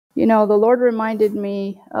You know, the Lord reminded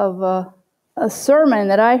me of a sermon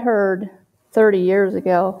that I heard 30 years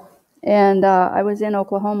ago, and I was in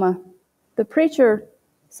Oklahoma. The preacher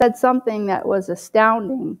said something that was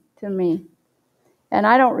astounding to me, and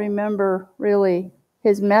I don't remember really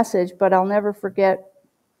his message, but I'll never forget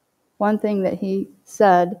one thing that he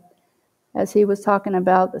said as he was talking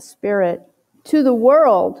about the Spirit. To the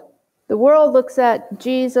world looks at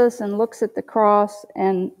Jesus and looks at the cross,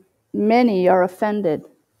 and many are offended.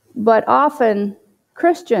 But often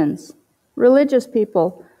Christians, religious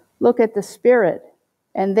people, look at the Spirit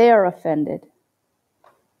and they are offended.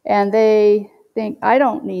 And they think, I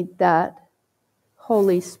don't need that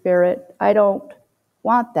Holy Spirit. I don't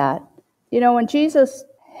want that. You know, when Jesus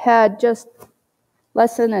had just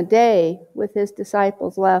less than a day with his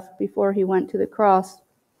disciples left before he went to the cross,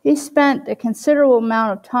 he spent a considerable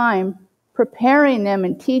amount of time preparing them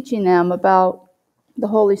and teaching them about the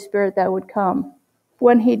Holy Spirit that would come.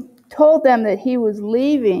 When he told them that he was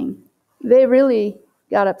leaving, they really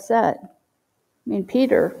got upset. I mean,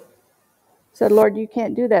 Peter said, Lord, you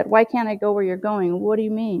can't do that. Why can't I go where you're going? What do you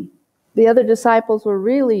mean? The other disciples were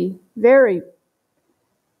really very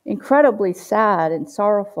incredibly sad and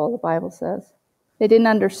sorrowful, the Bible says. They didn't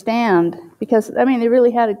understand because, I mean, they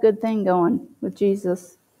really had a good thing going with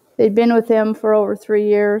Jesus. They'd been with him for over 3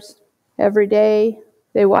 years. Every day,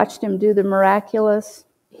 they watched him do the miraculous.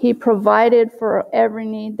 He provided for every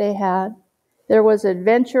need they had. There was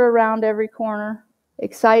adventure around every corner,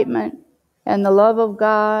 excitement, and the love of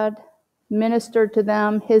God ministered to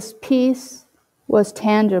them. His peace was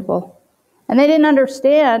tangible. And they didn't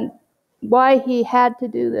understand why he had to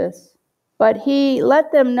do this. But he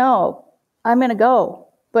let them know, I'm going to go.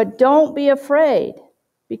 But don't be afraid,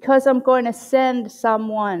 because I'm going to send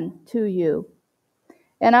someone to you.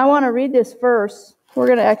 And I want to read this verse. We're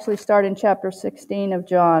going to actually start in chapter 16 of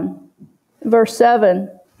John. Verse 7,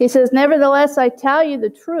 he says, nevertheless, I tell you the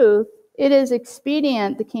truth, it is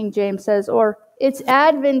expedient, the King James says, or it's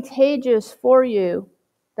advantageous for you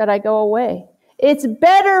that I go away. It's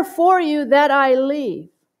better for you that I leave.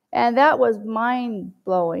 And that was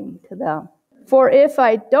mind-blowing to them. For if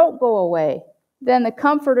I don't go away, then the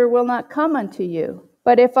Comforter will not come unto you.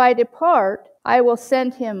 But if I depart, I will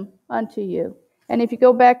send him unto you. And if you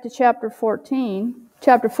go back to chapter 14,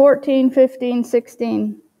 15,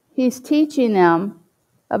 16, he's teaching them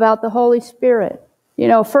about the Holy Spirit. You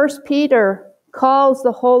know, 1 Peter calls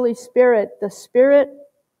the Holy Spirit the Spirit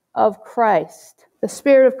of Christ. The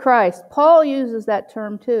Spirit of Christ. Paul uses that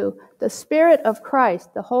term too. The Spirit of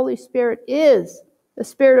Christ. The Holy Spirit is the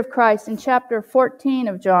Spirit of Christ. In chapter 14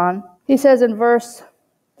 of John, he says in verse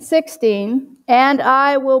 16, and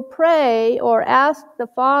I will pray or ask the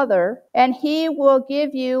Father, and he will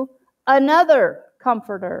give you another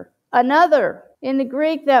Comforter. Another. In the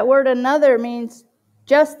Greek, that word another means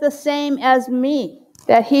just the same as me,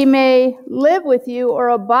 that he may live with you or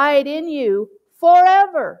abide in you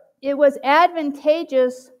forever. It was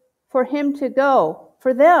advantageous for him to go,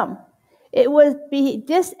 for them. It would be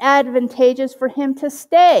disadvantageous for him to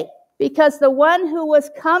stay, because the one who was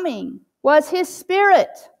coming was his Spirit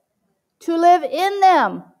to live in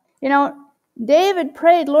them. You know, David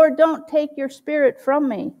prayed, Lord, don't take your Spirit from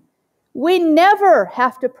me. We never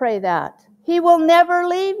have to pray that. He will never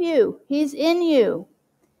leave you. He's in you.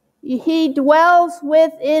 He dwells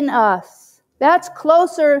within us. That's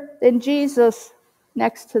closer than Jesus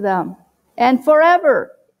next to them. And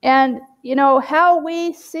forever. And, you know, how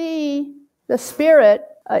we see the Spirit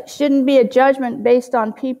shouldn't be a judgment based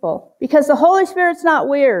on people. Because the Holy Spirit's not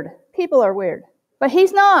weird. People are weird. But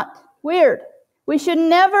he's not weird. We should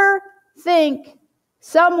never think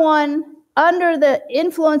someone under the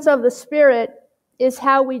influence of the Spirit is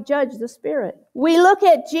how we judge the Spirit. We look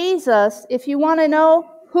at Jesus. If you want to know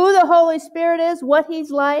who the Holy Spirit is, what he's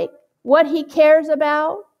like, what he cares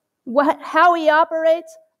about, how he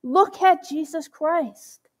operates, look at Jesus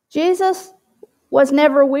Christ. Jesus was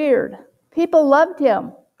never weird. People loved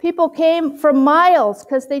him. People came from miles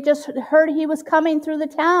because they just heard he was coming through the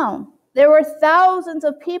town. There were thousands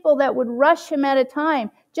of people that would rush him at a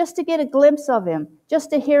time just to get a glimpse of him, just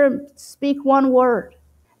to hear him speak one word.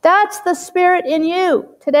 That's the Spirit in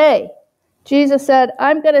you today. Jesus said,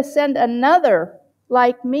 I'm going to send another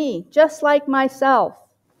like me, just like myself.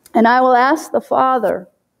 And I will ask the Father,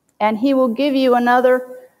 and he will give you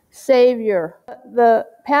another Savior. The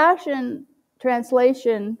Passion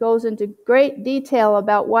Translation goes into great detail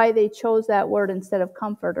about why they chose that word instead of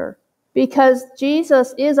Comforter. Because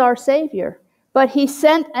Jesus is our Savior, but he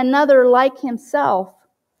sent another like himself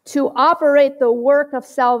to operate the work of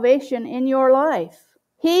salvation in your life.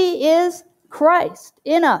 He is Christ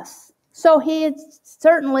in us. So he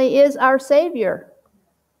certainly is our Savior.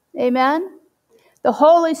 Amen? The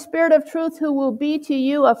Holy Spirit of truth, who will be to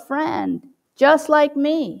you a friend, just like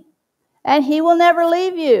me. And he will never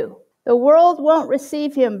leave you. The world won't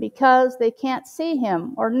receive him because they can't see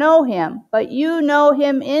him or know him, but you know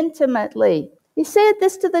him intimately. He said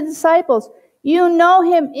this to the disciples. You know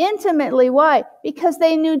him intimately. Why? Because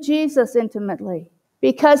they knew Jesus intimately.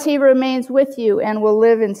 Because he remains with you and will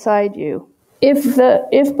live inside you.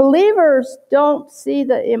 If believers don't see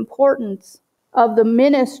the importance of the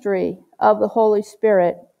ministry of the Holy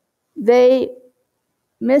Spirit, they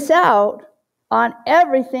miss out on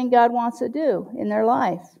everything God wants to do in their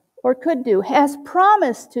life, or could do, has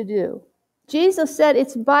promised to do. Jesus said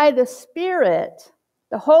it's by the Spirit,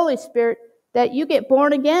 the Holy Spirit, that you get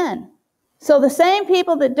born again. So the same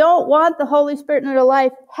people that don't want the Holy Spirit in their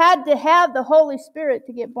life had to have the Holy Spirit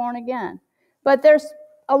to get born again. But there's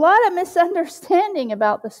a lot of misunderstanding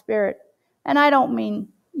about the Spirit. And I don't mean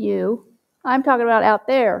you. I'm talking about out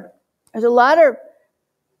there. There's a lot of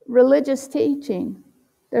religious teaching.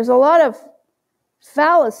 There's a lot of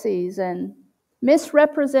fallacies and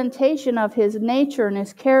misrepresentation of his nature and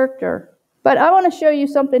his character. But I want to show you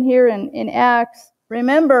something here in Acts.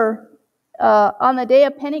 Remember, on the day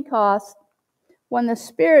of Pentecost, when the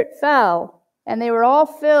Spirit fell and they were all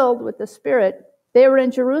filled with the Spirit, they were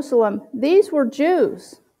in Jerusalem. These were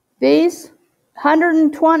Jews. These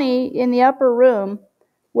 120 in the upper room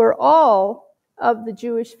were all of the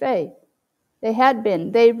Jewish faith. They had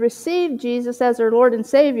been. They received Jesus as their Lord and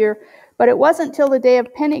Savior, but it wasn't till the day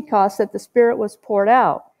of Pentecost that the Spirit was poured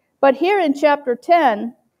out. But here in chapter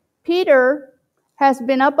 10, Peter has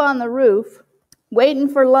been up on the roof waiting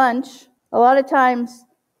for lunch. A lot of times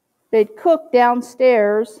they'd cook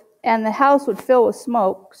downstairs and the house would fill with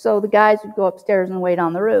smoke, so the guys would go upstairs and wait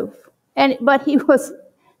on the roof. But he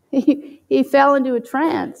fell into a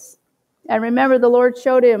trance. And remember, the Lord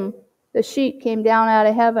showed him the sheet came down out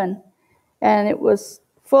of heaven, and it was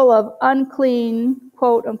full of unclean,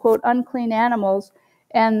 quote unquote, unclean animals.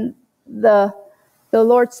 And the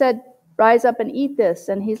Lord said, rise up and eat this.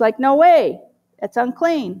 And he's like, no way, it's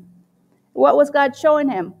unclean. What was God showing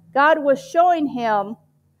him? God was showing him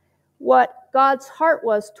what God's heart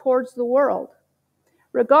was towards the world.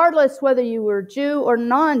 Regardless whether you were Jew or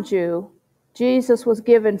non-Jew, Jesus was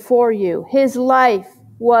given for you. His life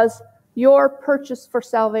was your purchase for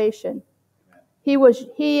salvation.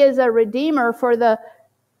 He is a redeemer for the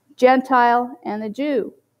Gentile and the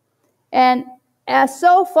Jew. And as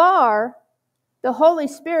so far, the Holy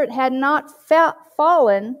Spirit had not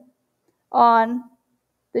fallen on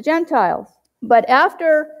the Gentiles. But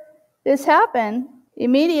after this happened,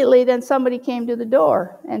 immediately then somebody came to the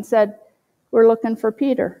door and said, we're looking for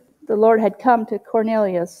Peter. The Lord had come to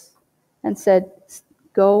Cornelius and said,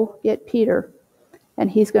 go get Peter, and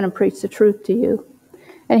he's going to preach the truth to you.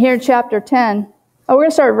 And here in chapter 10, we're going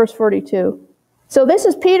to start at verse 42. So this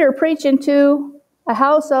is Peter preaching to a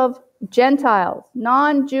house of Gentiles,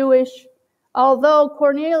 non-Jewish, although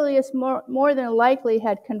Cornelius more than likely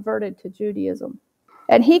had converted to Judaism.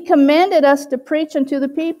 And he commanded us to preach unto the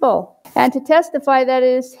people, and to testify that it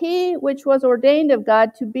is he which was ordained of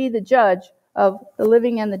God to be the judge of the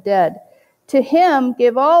living and the dead. To him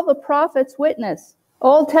give all the prophets witness.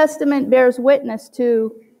 Old Testament bears witness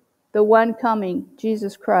to the one coming,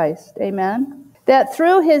 Jesus Christ. Amen. That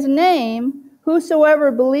through his name,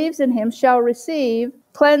 whosoever believes in him shall receive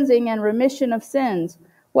cleansing and remission of sins.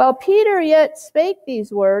 While Peter yet spake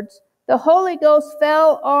these words, the Holy Ghost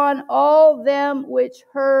fell on all them which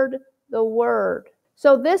heard the word.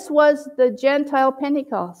 So this was the Gentile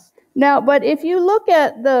Pentecost. Now, but if you look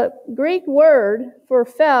at the Greek word for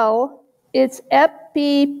fell, it's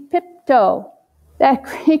epipipto. That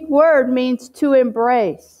Greek word means to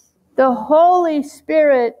embrace. The Holy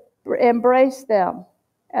Spirit embraced them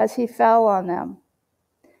as he fell on them.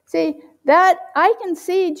 See, that I can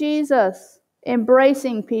see Jesus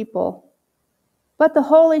embracing people. But the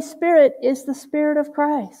Holy Spirit is the Spirit of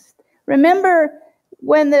Christ. Remember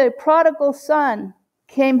when the prodigal son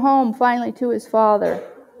came home finally to his father.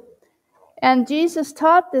 And Jesus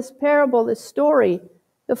taught this parable, this story.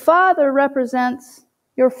 The Father represents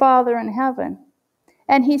your Father in heaven.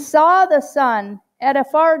 And he saw the son at a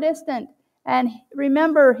far distance. And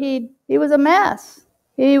remember, he was a mess.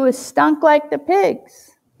 He was stunk like the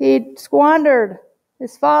pigs. He'd squandered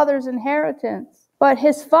his father's inheritance. But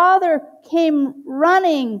his father came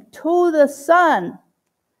running to the son.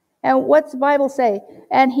 And what's the Bible say?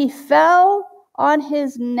 And he fell on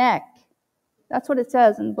his neck. That's what it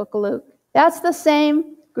says in the book of Luke. That's the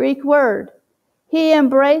same Greek word. He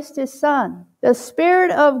embraced his son. The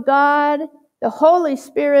Spirit of God, the Holy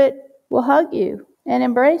Spirit, will hug you and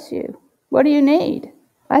embrace you. What do you need?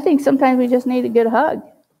 I think sometimes we just need a good hug.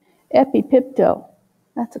 Epipipto.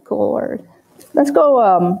 That's a cool word. Let's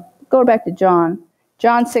go back to John.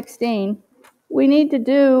 John 16. We need to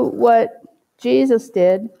do what Jesus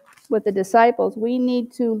did with the disciples. We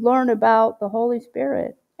need to learn about the Holy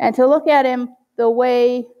Spirit and to look at him the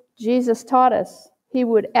way Jesus taught us. He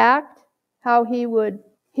would act, how he would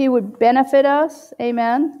benefit us.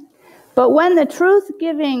 Amen. But when the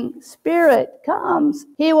truth-giving Spirit comes,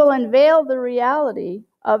 he will unveil the reality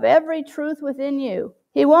of every truth within you.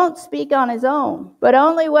 He won't speak on his own, but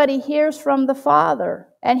only what he hears from the Father.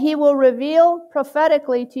 And he will reveal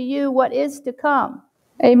prophetically to you what is to come.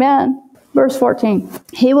 Amen. Verse 14.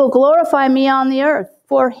 He will glorify me on the earth,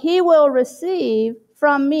 for he will receive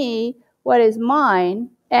from me what is mine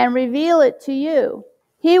and reveal it to you.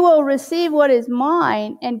 He will receive what is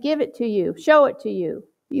mine and give it to you, show it to you.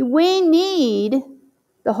 We need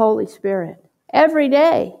the Holy Spirit every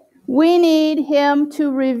day. We need him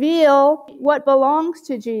to reveal what belongs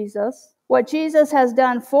to Jesus, what Jesus has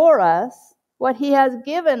done for us, what he has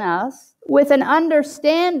given us, with an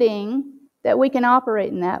understanding that we can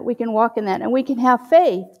operate in that, we can walk in that, and we can have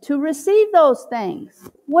faith to receive those things.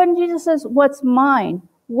 When Jesus says, what's mine?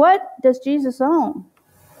 What does Jesus own?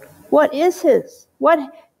 What is his? What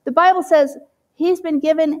the Bible says, he's been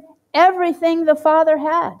given everything the Father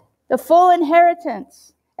had, the full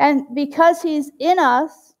inheritance. And because he's in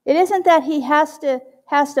us, it isn't that he has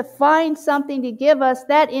to find something to give us.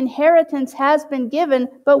 That inheritance has been given,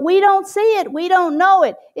 but we don't see it. We don't know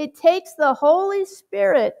it. It takes the Holy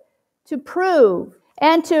Spirit to prove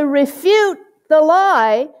and to refute the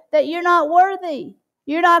lie that you're not worthy.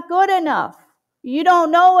 You're not good enough. You don't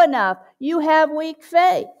know enough. You have weak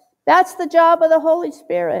faith. That's the job of the Holy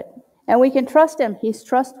Spirit. And we can trust him. He's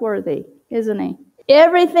trustworthy, isn't he?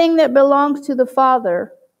 Everything that belongs to the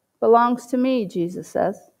Father belongs to me, Jesus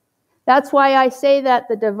says. That's why I say that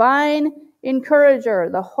the divine encourager,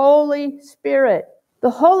 the Holy Spirit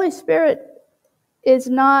is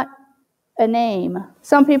not a name.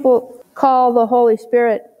 Some people call the Holy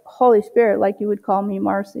Spirit, like you would call me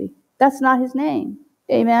Marcie. That's not his name.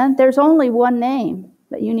 Amen? There's only one name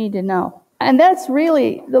that you need to know. And that's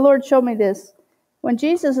really, the Lord showed me this. When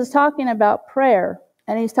Jesus is talking about prayer,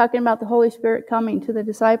 and he's talking about the Holy Spirit coming to the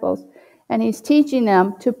disciples, and he's teaching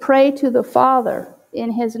them to pray to the Father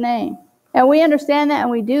in his name. And we understand that and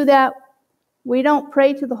we do that. We don't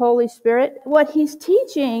pray to the Holy Spirit. What he's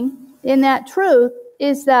teaching in that truth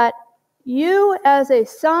is that you, as a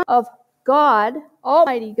son of God,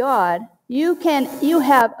 Almighty God, you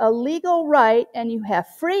have a legal right and you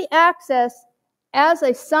have free access as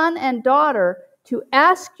a son and daughter to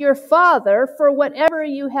ask your Father for whatever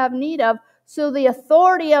you have need of. So the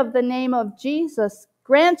authority of the name of Jesus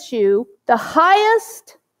grants you the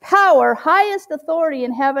highest power, highest authority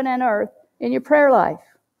in heaven and earth in your prayer life.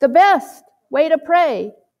 The best way to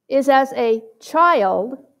pray is as a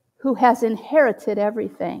child who has inherited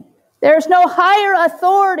everything. There's no higher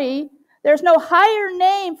authority, there's no higher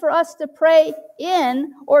name for us to pray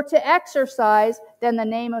in or to exercise than the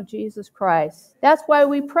name of Jesus Christ. That's why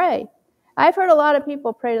we pray. I've heard a lot of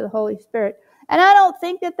people pray to the Holy Spirit, and I don't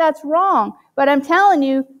think that that's wrong, but I'm telling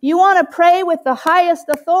you, you want to pray with the highest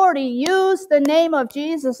authority, use the name of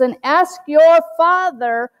Jesus and ask your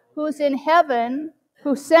Father who's in heaven,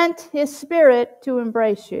 who sent his Spirit to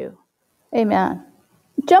embrace you. Amen.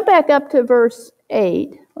 Jump back up to verse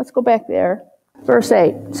 8. Let's go back there. Verse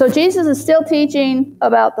 8. So Jesus is still teaching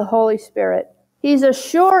about the Holy Spirit. He's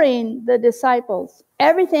assuring the disciples,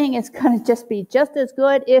 everything is going to just be just as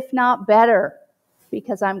good, if not better,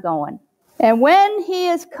 because I'm going. And when he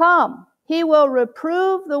is come, he will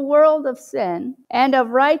reprove the world of sin and of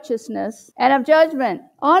righteousness and of judgment.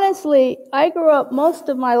 Honestly, I grew up most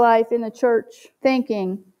of my life in the church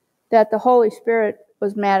thinking that the Holy Spirit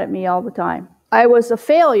was mad at me all the time. I was a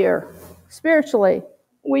failure spiritually.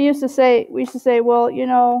 We used to say, well, you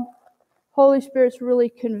know, Holy Spirit's really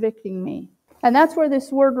convicting me. And that's where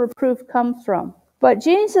this word reproof comes from. But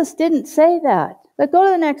Jesus didn't say that. Let's go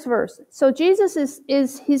to the next verse. So Jesus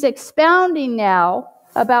he's expounding now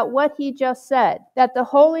about what he just said, that the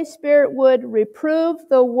Holy Spirit would reprove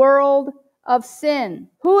the world of sin.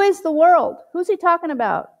 Who is the world? Who's he talking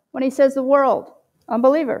about when he says the world?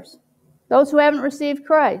 Unbelievers. Those who haven't received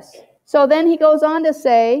Christ. So then he goes on to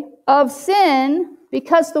say, of sin,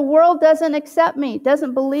 because the world doesn't accept me,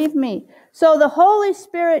 doesn't believe me. So the Holy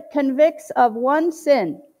Spirit convicts of one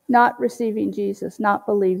sin, not receiving Jesus, not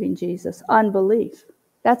believing Jesus, unbelief.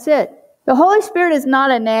 That's it. The Holy Spirit is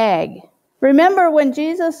not a nag. Remember when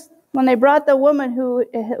they brought the woman who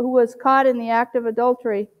was caught in the act of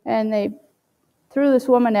adultery, and they threw this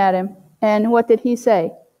woman at him, and what did he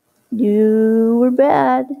say? You were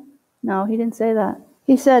bad. No, he didn't say that.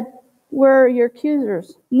 He said, were your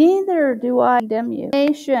accusers. Neither do I condemn you. The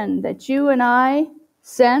nation that you and I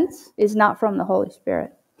sense is not from the Holy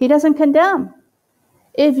Spirit. He doesn't condemn.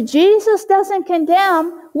 If Jesus doesn't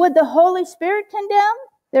condemn, would the Holy Spirit condemn?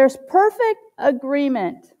 There's perfect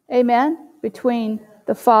agreement, amen, between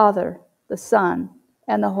the Father, the Son,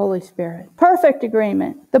 and the Holy Spirit. Perfect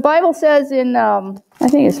agreement. The Bible says in, I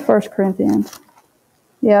think it's 1 Corinthians.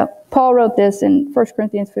 Yeah, Paul wrote this in 1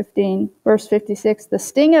 Corinthians 15, verse 56. The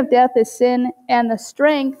sting of death is sin, and the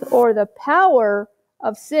strength or the power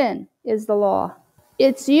of sin is the law.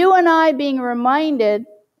 It's you and I being reminded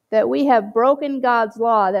that we have broken God's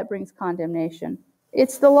law that brings condemnation.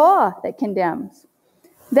 It's the law that condemns.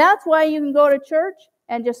 That's why you can go to church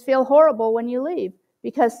and just feel horrible when you leave,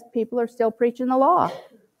 because people are still preaching the law.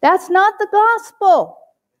 That's not the gospel.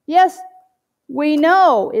 Yes, we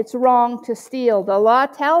know it's wrong to steal. The law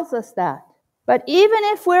tells us that. But even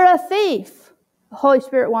if we're a thief, the Holy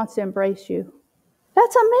Spirit wants to embrace you.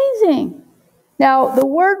 That's amazing. Now, the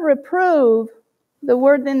word reprove, the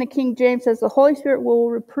word in the King James says the Holy Spirit will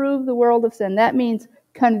reprove the world of sin. That means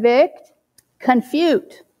convict,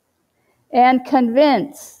 confute, and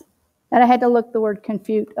convince. And I had to look the word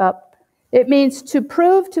confute up. It means to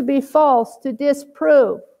prove to be false, to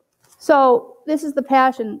disprove. So this is the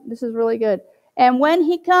Passion. This is really good. And when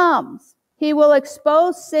he comes, he will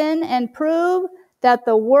expose sin and prove that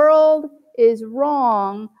the world is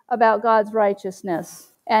wrong about God's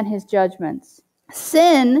righteousness and his judgments.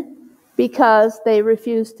 Sin, because they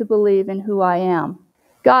refuse to believe in who I am.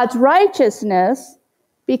 God's righteousness,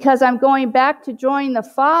 because I'm going back to join the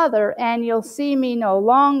Father and you'll see me no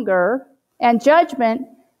longer. And judgment,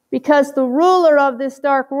 because the ruler of this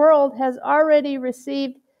dark world has already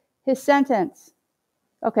received his sentence.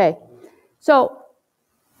 Okay, so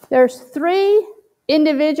there's three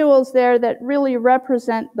individuals there that really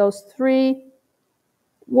represent those three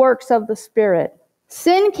works of the Spirit.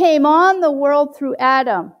 Sin came on the world through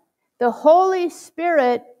Adam. The Holy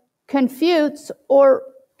Spirit confutes or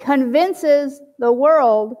convinces the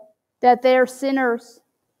world that they're sinners,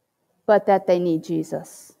 but that they need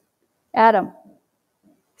Jesus. Adam.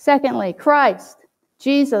 Secondly, Christ.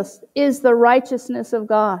 Jesus is the righteousness of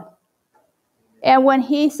God. And when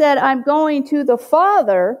he said, I'm going to the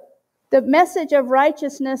Father, the message of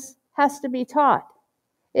righteousness has to be taught.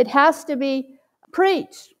 It has to be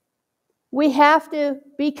preached. We have to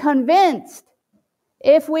be convinced.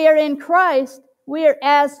 If we are in Christ, we are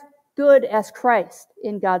as good as Christ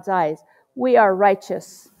in God's eyes. We are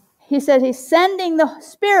righteous. He said he's sending the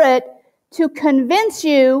Spirit to convince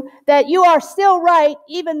you that you are still right,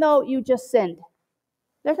 even though you just sinned.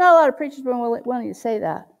 There's not a lot of preachers willing to say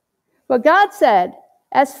that. But God said,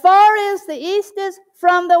 as far as the east is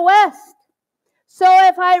from the west, so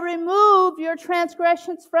if I remove your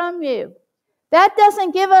transgressions from you. That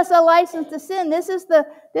doesn't give us a license to sin. This is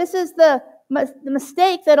the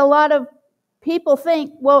mistake that a lot of people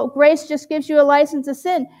think, well, grace just gives you a license to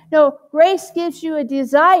sin. No, grace gives you a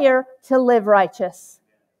desire to live righteous.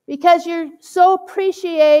 Because you so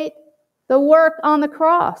appreciate the work on the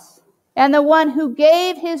cross. And the one who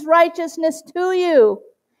gave his righteousness to you,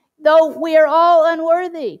 though we are all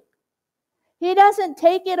unworthy. He doesn't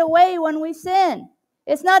take it away when we sin.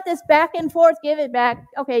 It's not this back and forth, give it back,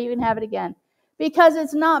 okay, you can have it again. Because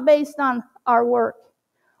it's not based on our work,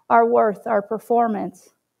 our worth, our performance.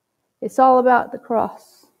 It's all about the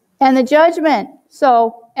cross. And the judgment.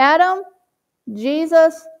 So, Adam,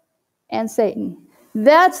 Jesus, and Satan.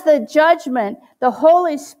 That's the judgment the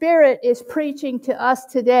Holy Spirit is preaching to us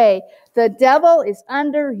today. The devil is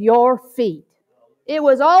under your feet. It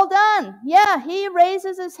was all done. Yeah, he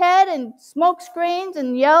raises his head and smoke screens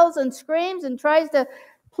and yells and screams and tries to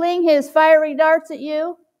fling his fiery darts at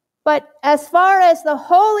you. But as far as the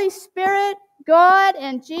Holy Spirit, God,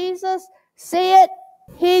 and Jesus see it,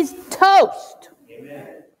 he's toast.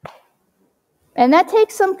 Amen. And that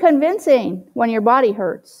takes some convincing when your body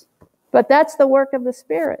hurts. But that's the work of the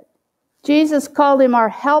Spirit. Jesus called him our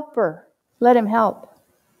helper. Let him help.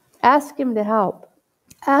 Ask him to help.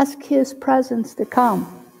 Ask his presence to come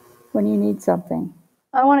when you need something.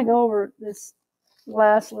 I want to go over this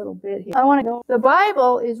last little bit here. The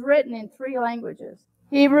Bible is written in three languages.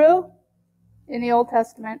 Hebrew in the Old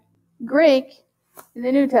Testament, Greek in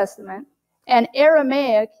the New Testament, and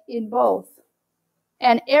Aramaic in both.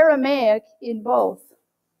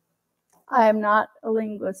 I am not a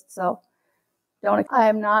linguist, so don't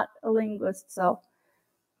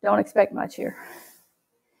expect much here.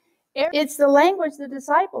 It's the language the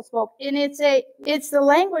disciples spoke, and it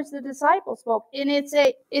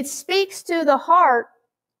speaks to the heart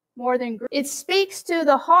more than Greek. It speaks to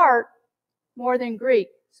the heart more than Greek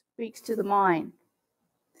speaks to the mind.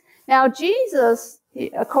 Now Jesus,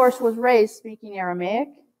 he, of course, was raised speaking Aramaic.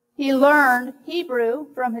 He learned Hebrew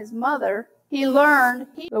from his mother. He learned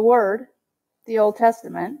the Word, the Old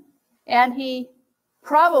Testament, and he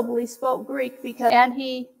probably spoke Greek because of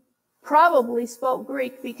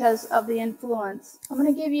the influence. I'm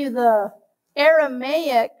going to give you the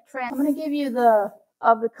Aramaic. I'm going to give you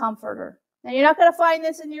of the Comforter. Now you're not going to find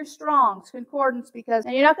this in your Strong's Concordance because the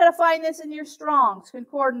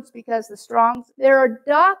Strong's, there are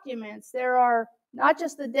documents, there are not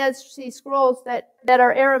just the Dead Sea Scrolls that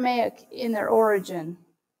are Aramaic in their origin,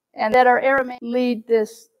 and that are Aramaic lead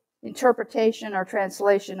this interpretation or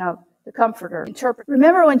translation of the Comforter.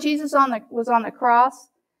 Remember when Jesus was on the cross?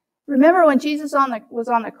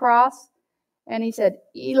 And he said,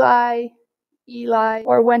 Eli, Eli,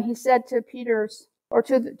 or when he said to Peter's, or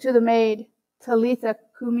to the maid, Talitha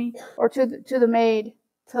Kumi, or to the maid,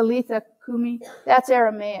 Talitha Kumi, that's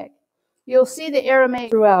Aramaic. You'll see the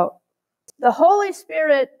Aramaic throughout. The Holy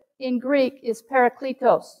Spirit in Greek is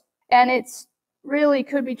Parakletos, and it's really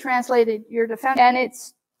could be translated your defense. And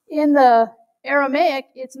it's in the Aramaic,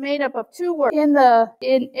 it's made up of two words. In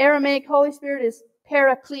Aramaic, Holy Spirit is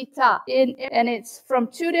Paraklita, and it's from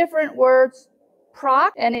two different words,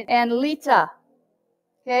 prak and lita.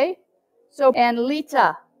 Okay, so and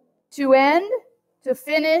lita, to end, to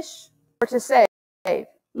finish, or to save.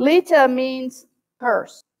 Lita means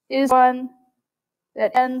curse. Is one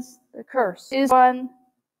that ends the curse. Is one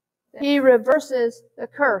that he reverses the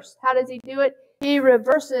curse. How does he do it? He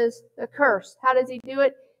reverses the curse. How does he do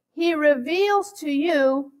it? He reveals to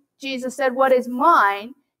you, Jesus said, what is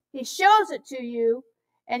mine. He shows it to you,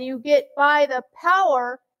 and you get by the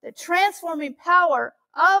power, the transforming power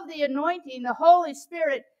of the anointing, the Holy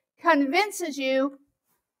Spirit convinces you,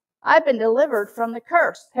 I've been delivered from the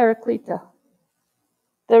curse. Paraklita,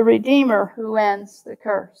 the Redeemer who ends the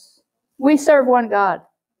curse. We serve one God,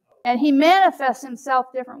 and he manifests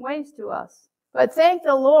himself different ways to us. But thank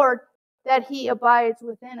the Lord that he abides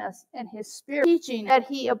within us, and his Spirit teaching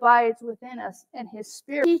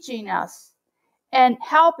us and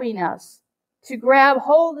helping us to grab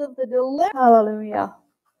hold of the deliverance. Hallelujah.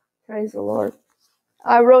 Praise the Lord.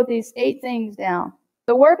 I wrote these 8 things down.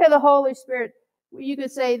 The work of the Holy Spirit, you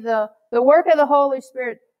could say the work of the Holy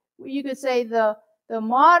Spirit, you could say the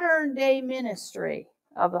modern day ministry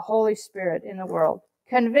of the Holy Spirit in the world.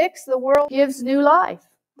 Convicts the world, gives new life.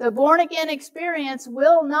 The born-again experience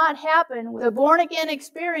will not happen. The born-again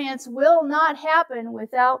experience will not happen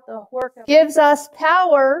without the work of gives us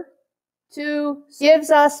power to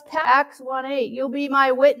Acts 1:8. You'll be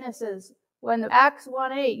my witnesses. Acts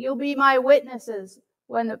 1:8. You'll be my witnesses.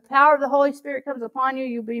 When the power of the Holy Spirit comes upon you,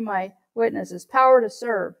 you'll be my witnesses. Power to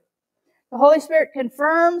serve. The Holy Spirit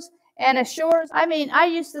confirms and assures. I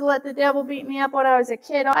used to let the devil beat me up when I was a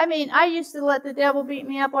kid. all the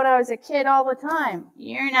time.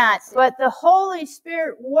 You're not. But the Holy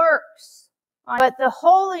Spirit works.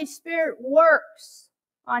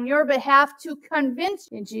 On your behalf to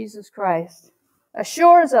convince you in Jesus Christ.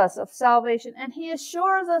 Assures us of salvation, and he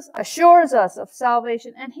assures us of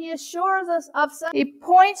salvation, and he assures us of he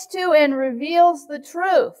points to and reveals the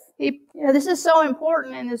truth. This is so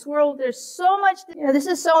important in this world. There's so much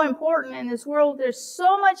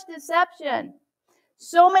deception,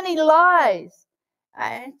 so many lies.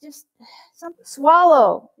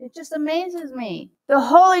 Swallow. It just amazes me. The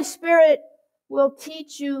Holy Spirit will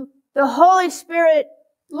teach you. The Holy Spirit,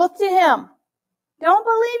 look to him. Don't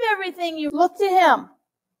believe everything you look to him.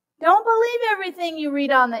 Don't believe everything you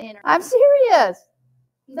read on the internet. I'm serious.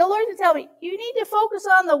 The Lord will tell me, you need to focus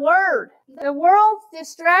on the Word. The world's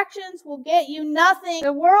distractions will get you nothing.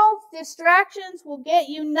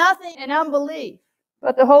 And unbelief.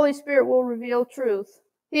 But the Holy Spirit will reveal truth.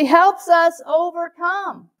 He helps us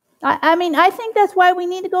overcome. I think that's why we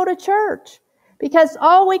need to go to church. Because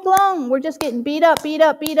all week long, we're just getting beat up.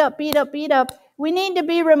 We need to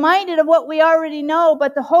be reminded of what we already know,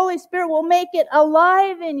 but the Holy Spirit will make it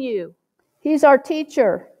alive in you. He's our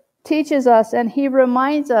teacher, teaches us, and he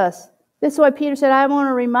reminds us. This is why Peter said, I want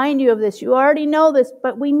to remind you of this. You already know this,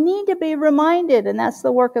 but we need to be reminded, and that's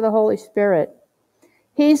the work of the Holy Spirit.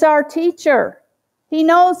 He's our teacher. He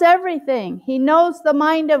knows everything. He knows the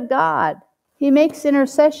mind of God. He makes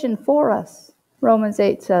intercession for us, Romans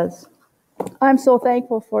 8 says. I'm so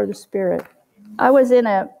thankful for the Spirit. I was in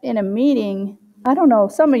a meeting. I don't know,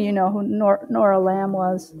 some of you know who Nora Lamb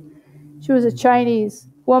was. She was a Chinese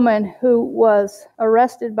woman who was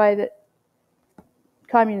arrested by the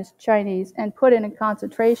communist Chinese and put in a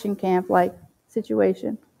concentration camp-like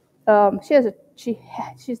situation.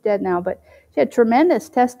 She's dead now, but she had tremendous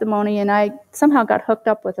testimony, and I somehow got hooked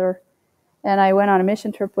up with her, and I went on a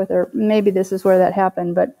mission trip with her. Maybe this is where that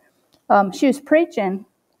happened, but she was preaching,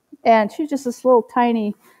 and she was just this little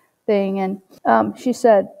tiny thing, and she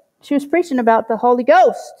said, she was preaching about the Holy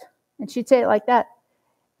Ghost, and she'd say it like that,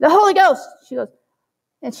 the Holy Ghost. She goes,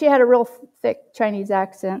 and she had a real thick Chinese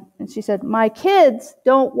accent, and she said, my kids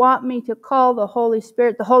don't want me to call the Holy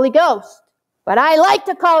Spirit the Holy Ghost, but I like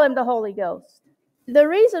to call him the Holy Ghost. The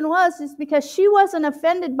reason is because she wasn't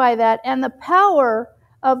offended by that, and the power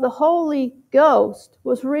of the Holy Ghost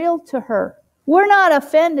was real to her. We're not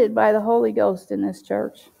offended by the Holy Ghost in this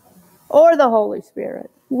church, or the Holy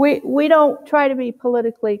Spirit. We don't try to be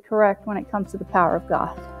politically correct when it comes to the power of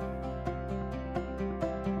God.